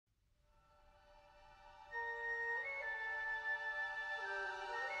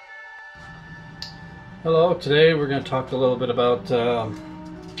Hello, today we're going to talk a little bit about the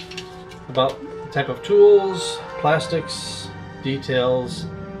type of tools, plastics, details,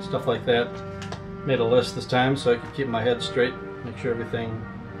 stuff like that. Made a list this time so I can keep my head straight, make sure everything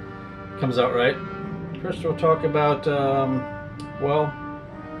comes out right. First we'll talk about, well,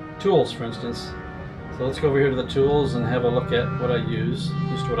 tools for instance. So let's go over here to the tools and have a look at what I use,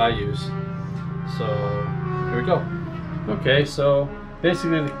 at least what I use. So here we go. Okay, so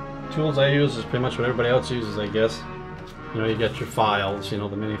basically the tools I use is pretty much what everybody else uses, I guess. You know, you got your files, you know,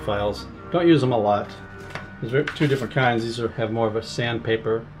 the mini files. Don't use them a lot. There's two different kinds. These have more of a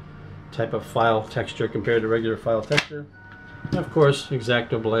sandpaper type of file texture compared to regular file texture. And of course,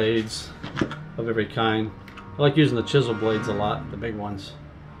 X-Acto blades of every kind. I like using the chisel blades a lot, the big ones.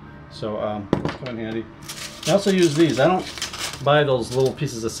 So come in handy. I also use these. I don't buy those little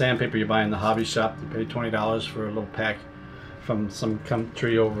pieces of sandpaper you buy in the hobby shop. You pay $20 for a little pack from some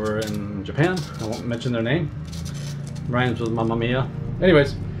country over in Japan. I won't mention their name. Rhymes with Mamma Mia.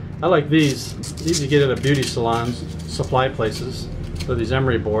 Anyways, I like these. These you get at a beauty salons, supply places. They're these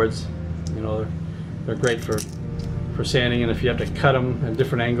emery boards. You know, they're great for sanding, and if you have to cut them at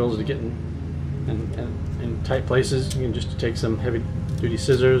different angles to get in tight places, you can just take some heavy duty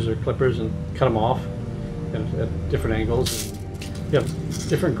scissors or clippers and cut them off at different angles. And you have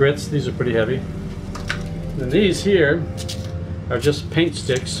different grits. These are pretty heavy. And these here are just paint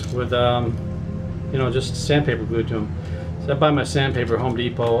sticks with you know, just sandpaper glued to them. So I buy my sandpaper Home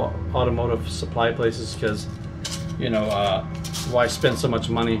Depot, automotive supply places, because, you know, why spend so much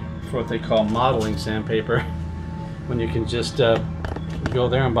money for what they call modeling sandpaper when you can just go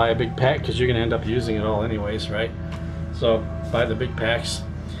there and buy a big pack, because you're going to end up using it all anyways, right? So buy the big packs.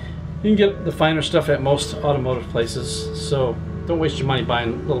 You can get the finer stuff at most automotive places, so don't waste your money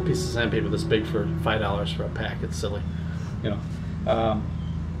buying little pieces of sandpaper this big for $5 for a pack. It's silly, you know.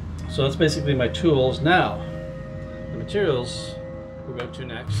 So that's basically my tools. Now, the materials we'll go to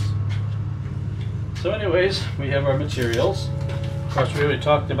next. So anyways, we have our materials. Of course, we already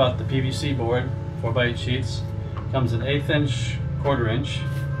talked about the PVC board, 4x8 sheets. Comes in 1/8 inch, 1/4 inch,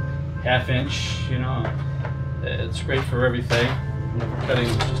 1/2 inch, you know. It's great for everything. We're cutting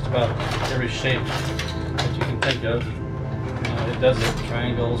just about every shape that you can think of. It does it,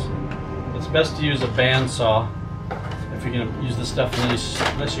 triangles. It's best to use a bandsaw if you're going to use this stuff,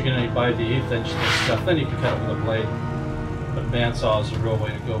 unless you're going to buy the 1/8 inch stuff, then you can cut it with a blade. But bandsaw is a real way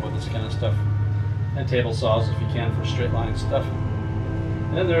to go with this kind of stuff. And table saws if you can for straight line stuff.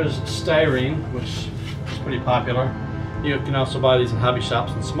 And then there's styrene, which is pretty popular. You can also buy these in hobby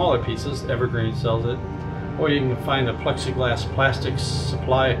shops in smaller pieces. Evergreen sells it. Or you can find a plexiglass plastics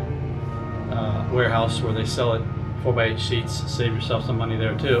supply warehouse where they sell it 4x8 sheets. Save yourself some money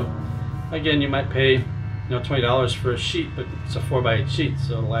there too. Again, you might pay, you know, $20 for a sheet, but it's a 4x8 sheet,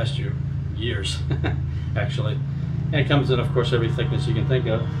 so it'll last you years, actually. And it comes in, of course, every thickness you can think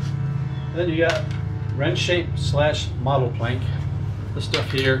of. And then you got wrench shape / model plank. This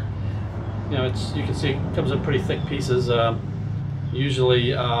stuff here, you know, you can see it comes in pretty thick pieces.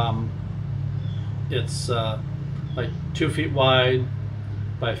 Usually, it's like 2 feet wide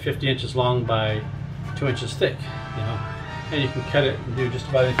by 50 inches long by 2 inches thick, you know. And you can cut it and do just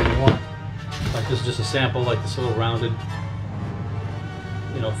about anything you want. Like this is just a sample, like this little rounded,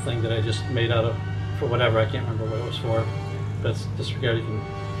 you know, thing that I just made out of, for whatever, I can't remember what it was for. But it's disregard. You can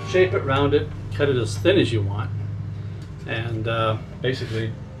shape it, round it, cut it as thin as you want, and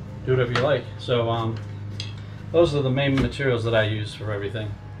basically do whatever you like. So those are the main materials that I use for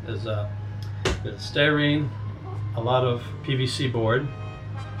everything. Is the styrene, a lot of PVC board,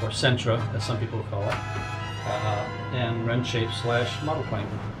 or Sentra as some people call it, and wrench shape / model plank.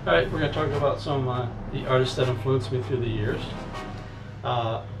 Alright, we're going to talk about some the artists that influenced me through the years.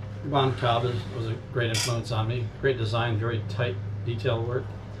 Ron Cobb was a great influence on me. Great design, very tight detail work.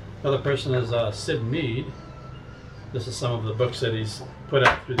 Another person is Sid Mead. This is some of the books that he's put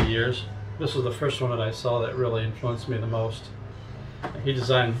out through the years. This was the first one that I saw that really influenced me the most. He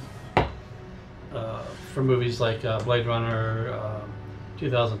designed for movies like Blade Runner,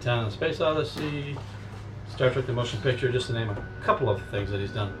 2010, The Space Odyssey, Star Trek The Motion Picture, just to name a couple of things that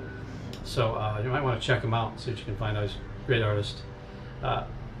he's done. So you might want to check him out and see what you can find out. He's a great artist. I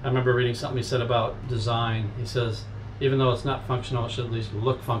remember reading something he said about design. He says, even though it's not functional, it should at least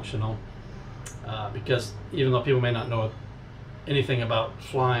look functional. Because even though people may not know anything about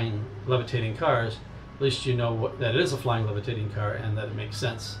flying, levitating cars, at least you know that it is a flying, levitating car and that it makes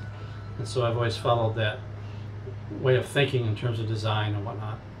sense. And so I've always followed that way of thinking in terms of design and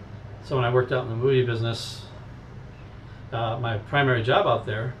whatnot. So when I worked out in the movie business, my primary job out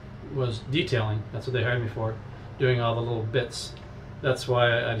there was detailing. That's what they hired me for, doing all the little bits that's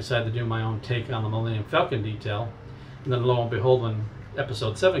why I decided to do my own take on the Millennium Falcon detail. And then lo and behold, when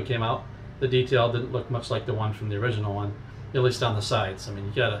episode 7 came out, the detail didn't look much like the one from the original one, at least on the sides. I mean,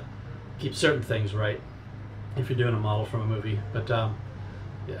 you gotta keep certain things right if you're doing a model from a movie. But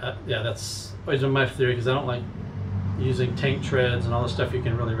yeah, that's always been my theory, because I don't like using tank treads and all the stuff you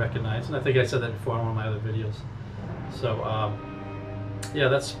can really recognize. And I think I said that before in one of my other videos. So yeah,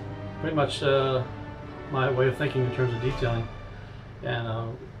 that's pretty much my way of thinking in terms of detailing. And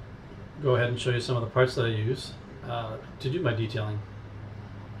I'll go ahead and show you some of the parts that I use to do my detailing.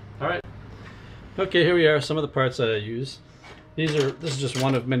 Alright. Okay, here we are, some of the parts that I use. This is just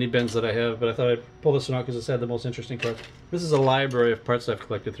one of many bins that I have, but I thought I'd pull this one out because it's had the most interesting parts. This is a library of parts I've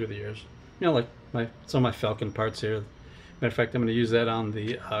collected through the years. You know, like some of my Falcon parts here. Matter of fact, I'm going to use that on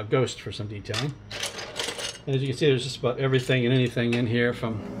the Ghost for some detailing. And as you can see, there's just about everything and anything in here,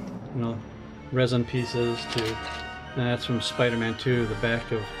 from, you know, resin pieces to, and that's from Spider-Man 2, the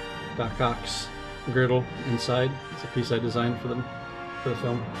back of Doc Ock's girdle inside. It's a piece I designed for the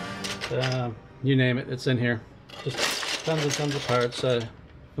film. You name it, it's in here. Just tons and tons of parts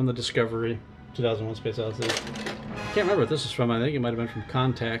from the Discovery 2001: Space Odyssey. I can't remember what this is from. I think it might have been from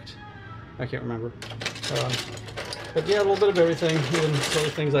Contact. I can't remember. But yeah, a little bit of everything, even silly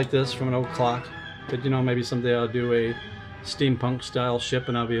things like this from an old clock. But you know, maybe someday I'll do a steampunk style ship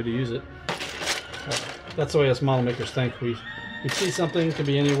and I'll be able to use it. That's the way us model makers think. We see something, could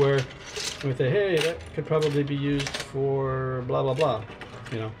be anywhere, and we think, hey, that could probably be used for blah blah blah,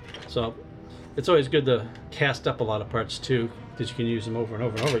 you know. So it's always good to cast up a lot of parts too, because you can use them over and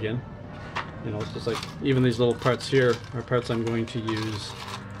over and over again. You know, it's just like even these little parts here are parts I'm going to use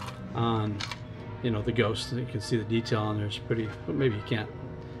on, you know, the Ghost. You can see the detail on there is pretty, but maybe you can't.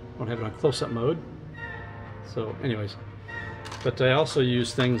 I don't have it on close-up mode. So anyways, but I also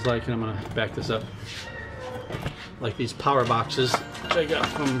use things like, and I'm going to back this up, like these power boxes which I got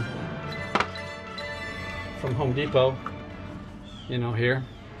from Home Depot. You know, here,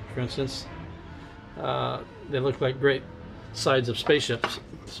 for instance, they look like great sides of spaceships.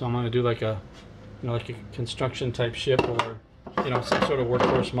 So I'm going to do like a, you know, like a construction type ship, or, you know, some sort of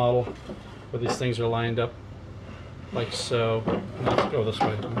workhorse model where these things are lined up like so. Now let's go this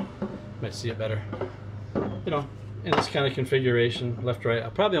way. You might see it better. You know, in this kind of configuration, left, right. I'll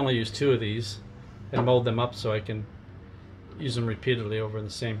probably only use 2 of these and mold them up so I can use them repeatedly over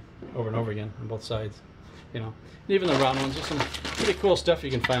and over again on both sides. You know, and even the round ones, there's some pretty cool stuff you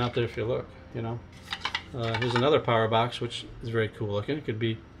can find out there if you look. You know, here's another power box which is very cool looking. It could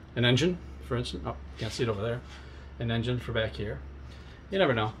be an engine, for instance. Oh, can't see it over there. An engine for back here. You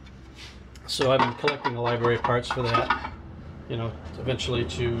never know. So I've been collecting a library of parts for that. You know, eventually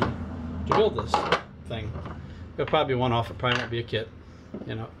to build this thing. It'll probably be one off. It probably won't be a kit.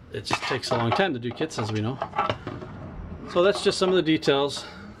 You know, it just takes a long time to do kits, as we know. So that's just some of the details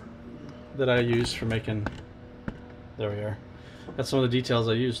that I use for making. There we are. That's some of the details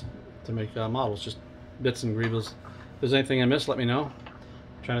I use to make models, just bits and grievous. If there's anything I missed, let me know.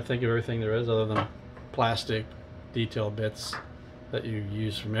 I'm trying to think of everything there is other than plastic detail bits that you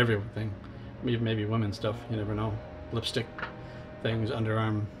use from everything. Maybe women's stuff, you never know. Lipstick things,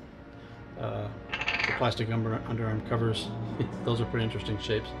 underarm, the plastic underarm covers. Those are pretty interesting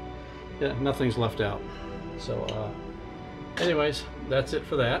shapes. Yeah, nothing's left out. So anyways, that's it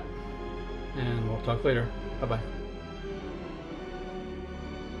for that, and we'll talk later. Bye bye.